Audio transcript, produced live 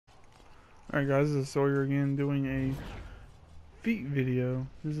Alright guys, this is Sawyer again doing a feat video.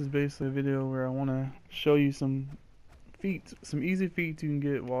 This is basically a video where I want to show you some feats, some easy feats you can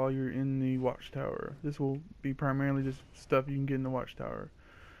get while you're in the Watchtower. This will be primarily just stuff you can get in the Watchtower.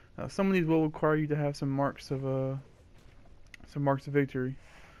 Some of these will require you to have some marks of victory,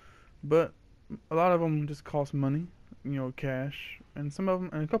 but a lot of them just cost money, cash, and some of them,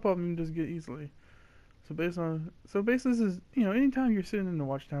 and a couple of them you can just get easily. So basically, this is, anytime you're sitting in the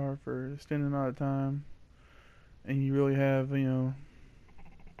Watchtower for an extended amount of time, and you really have, so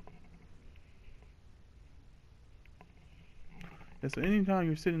anytime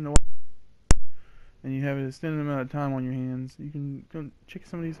you're sitting in the and you have an extended amount of time on your hands, you can go check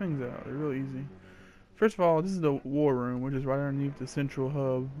some of these things out. They're really easy. First of all, this is the war room, which is right underneath the central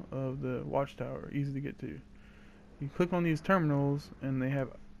hub of the Watchtower. Easy to get to. You click on these terminals, and they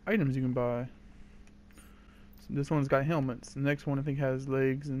have items you can buy. This one's got helmets. The next one I think has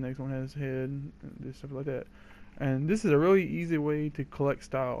legs, and the next one has head, and there's stuff like that. And this is a really easy way to collect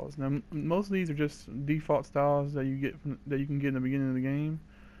styles. Now, most of these are just default styles that you can get in the beginning of the game,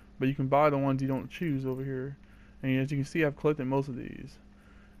 but you can buy the ones you don't choose over here. And as you can see, I've collected most of these.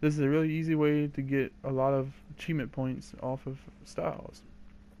 This is a really easy way to get a lot of achievement points off of styles.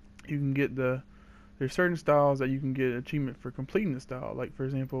 You can get there's certain styles that you can get achievement for completing the style. Like for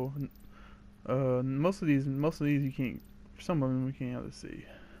example, most of these you can't. Some of them we can't. Let's see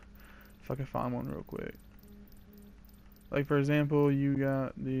if I can find one real quick. Like for example, you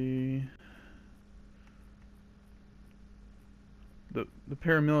got the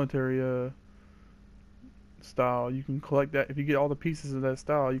paramilitary style. You can collect that. If you get all the pieces of that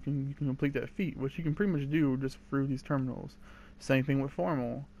style, you can complete that feat, which you can pretty much do just through these terminals. Same thing with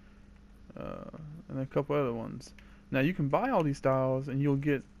formal, and a couple other ones. Now you can buy all these styles, and you'll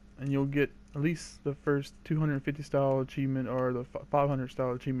get at least the first 250 style achievement, or the 500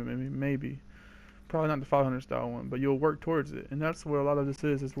 style achievement, maybe. Probably not the 500 style one, but you'll work towards it, and that's what a lot of this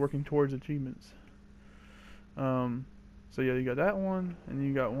is working towards achievements. So yeah, you got that one, and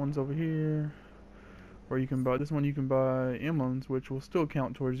you got ones over here where you can buy. This one you can buy emblems, which will still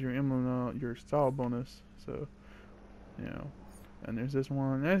count towards your emblem, your style bonus. So, and there's this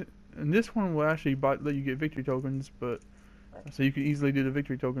one, and this one will actually let you get victory tokens, but so you can easily do the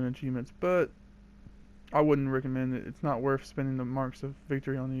victory token achievements. But I wouldn't recommend it. It's not worth spending the marks of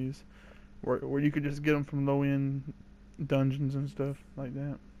victory on these, where you could just get them from low end dungeons and stuff like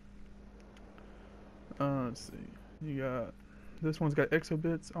that. Let's see. You got this one's got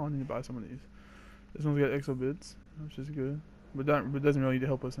exobits. Oh, I need to buy some of these. This one's got exobits, which is good, but doesn't really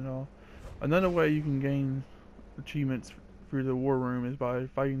help us at all. Another way you can gain achievements through the war room is by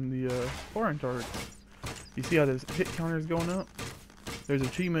fighting the foreign targets. You see how this hit counter is going up? There's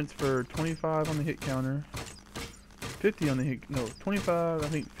achievements for 25 on the hit counter, 50 on the hit, no, 25, I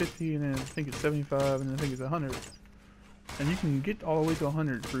think 50, and then I think it's 75, and then I think it's 100. And you can get all the way to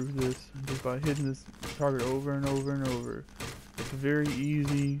 100 through this just by hitting this target over and over and over. It's a very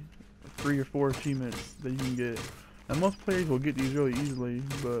easy 3 or 4 achievements that you can get. Now most players will get these really easily,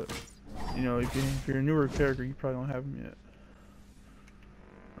 but if you're a newer character, you probably don't have them yet.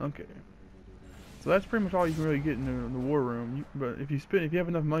 Okay, so that's pretty much all you can really get in the war room. But if you have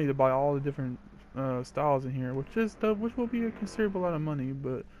enough money to buy all the different styles in here, which will be a considerable amount of money,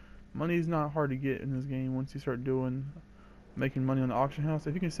 but money is not hard to get in this game once you start making money on the auction house.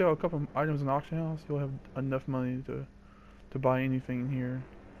 If you can sell a couple of items in the auction house, you'll have enough money to buy anything in here.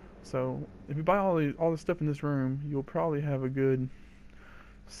 So if you buy all the stuff in this room, you'll probably have a good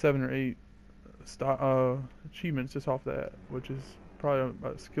 7 or 8 achievements just off that, which is probably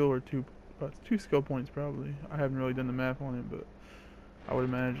a skill or two, 2 skill points probably. I haven't really done the math on it, but I would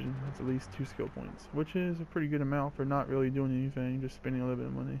imagine it's at least 2 skill points, which is a pretty good amount for not really doing anything, just spending a little bit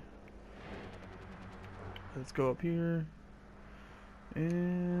of money. Let's go up here,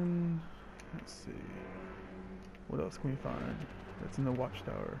 and let's see, what else can we find that's in the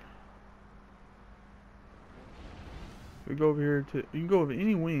Watchtower? We go over here you can go over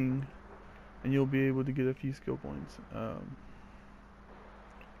any wing, and you'll be able to get a few skill points.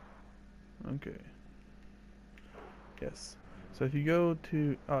 Okay. Yes. So if you go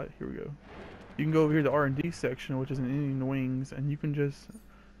to, here we go. You can go over here to the R&D section, which is in any of the wings, and you can just,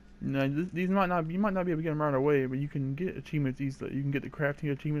 these you might not be able to get them right away, but you can get achievements easily. You can get the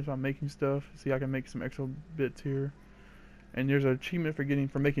crafting achievements by making stuff. See, I can make some extra bits here. And there's an achievement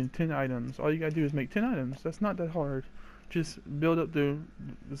for making 10 items. All you gotta do is make 10 items. That's not that hard. Just build up the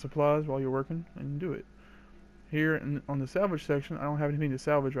supplies while you're working and do it. Here on the salvage section, I don't have anything to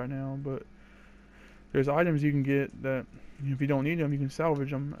salvage right now, but there's items you can get that if you don't need them, you can salvage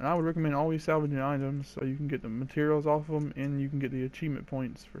them. And I would recommend always salvaging items so you can get the materials off of them and you can get the achievement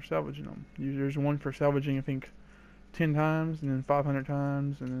points for salvaging them. There's one for salvaging, I think, 10 times and then 500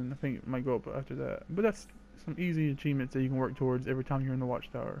 times, and then I think it might go up after that. But that's some easy achievements that you can work towards every time you're in the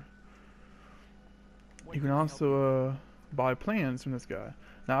Watchtower. You can also buy plans from this guy.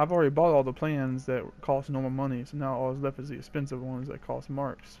 Now I've already bought all the plans that cost normal money, so now all that's left is the expensive ones that cost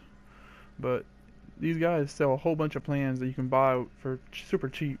marks. But these guys sell a whole bunch of plans that you can buy for super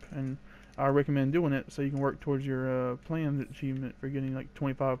cheap, and I recommend doing it so you can work towards your plan achievement for getting like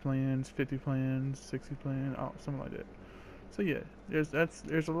 25 plans, 50 plans, 60 plans, something like that. So yeah,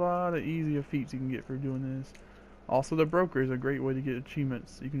 there's a lot of easy feats you can get for doing this. Also, the broker is a great way to get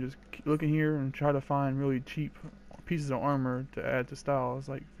achievements. You can just look in here and try to find really cheap pieces of armor to add to styles.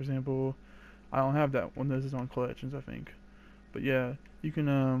 Like for example, I don't have that one. This is on collections, I think. But yeah, you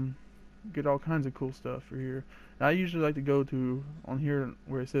can get all kinds of cool stuff for here. And I usually like to go to on here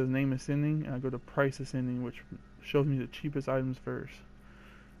where it says name ascending, and I go to price ascending, which shows me the cheapest items first.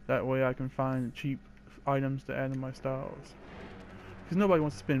 That way I can find cheap items to add to my styles. Because nobody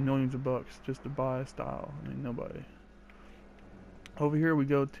wants to spend millions of bucks just to buy a style. I mean, nobody. Over here we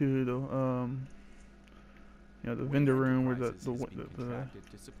go to the the vendor room where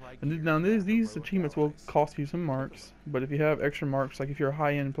and now these achievements will cost you some marks, but if you have extra marks, like if you're a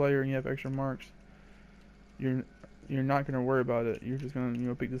high-end player and you have extra marks, you're not gonna worry about it. You're just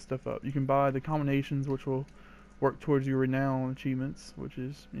gonna pick this stuff up. You can buy the combinations which will work towards your renown achievements, which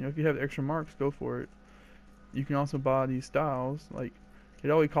is if you have extra marks, go for it. You can also buy these styles. Like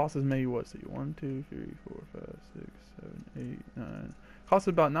it only costs us maybe 1, 2, 3, 4, 5, 6, 7, 8, 9. Costs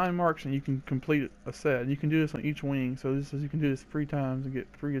about 9 marks, and you can complete a set. You can do this on each wing, so you can do this 3 times and get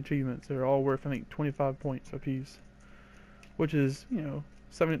 3 achievements. They're all worth, I think, 25 points a piece, which is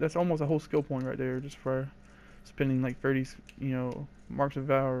 70. That's almost a whole skill point right there, just for spending like 30 marks of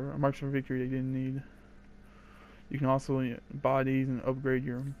valor or marks of victory they didn't need. You can also buy these and upgrade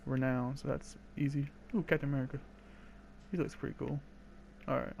your renown, so that's easy. Ooh, Captain America. He looks pretty cool.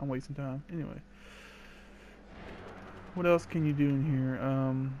 Alright, I'm wasting time. Anyway. What else can you do in here?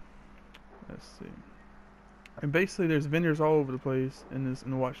 Let's see. And basically there's vendors all over the place in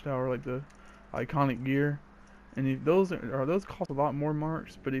the Watchtower, like the iconic gear. And if those cost a lot more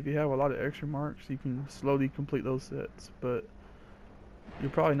marks, but if you have a lot of extra marks, you can slowly complete those sets. But you're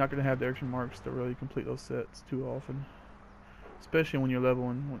probably not going to have the extra marks to really complete those sets too often. Especially when you're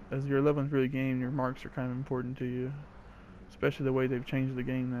leveling. As you're leveling through the game, your marks are kind of important to you. Especially the way they've changed the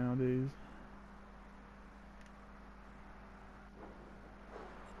game nowadays.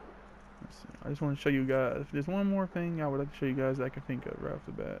 Let's see. I just want to show you guys. If there's one more thing I would like to show you guys that I can think of right off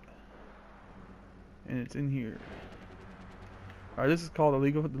the bat. And it's in here. Alright, this is called the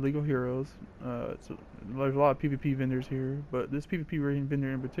Legal Heroes. There's a lot of PvP vendors here, but this PvP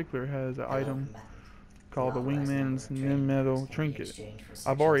vendor in particular has an item called the Wingman's Nim Metal Trinket.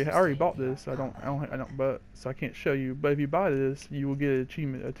 I already bought this. I don't, but so I can't show you. But if you buy this, you will get an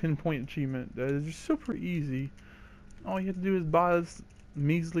achievement, a 10-point achievement that is super easy. All you have to do is buy this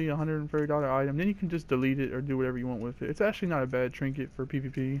measly $130 item. Then you can just delete it or do whatever you want with it. It's actually not a bad trinket for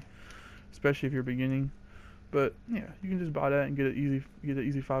PvP, especially if you're beginning. But yeah, you can just buy that and get an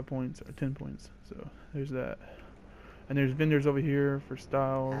easy 5 points or 10 points. So there's that. And there's vendors over here for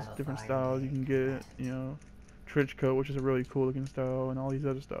styles, different styles you can get. Trench coat, which is a really cool looking style, and all these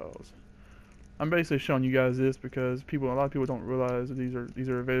other styles. I'm basically showing you guys this because a lot of people don't realize that these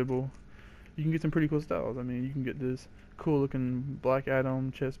are available. You can get some pretty cool styles. I mean, you can get this cool looking Black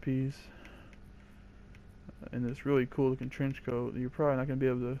Adam chest piece, and this really cool looking trench coat. You're probably not gonna be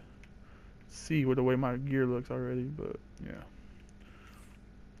able to see with the way my gear looks already, but yeah.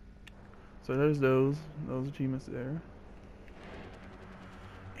 So there's those achievements there,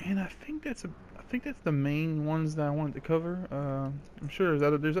 and I think that's the main ones that I wanted to cover. I'm sure there's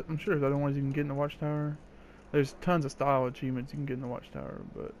other ones you can get in the Watchtower. There's tons of style achievements you can get in the Watchtower,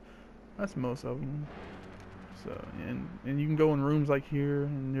 but that's most of them. So and you can go in rooms like here,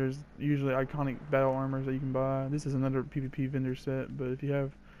 and there's usually iconic battle armors that you can buy. This is another PvP vendor set, but if you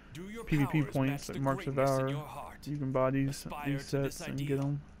have PvP points like Marks of Valor, you can buy these sets and get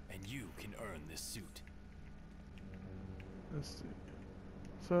them. And you can earn this suit. Let's see.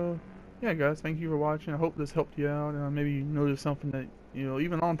 So yeah, guys, thank you for watching. I hope this helped you out. Maybe you noticed something that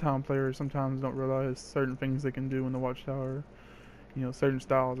even long-time players sometimes don't realize certain things they can do in the Watchtower. Certain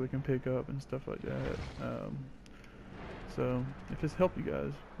styles they can pick up and stuff like that. So if this helped you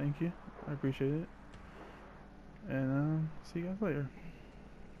guys, thank you. I appreciate it. And see you guys later.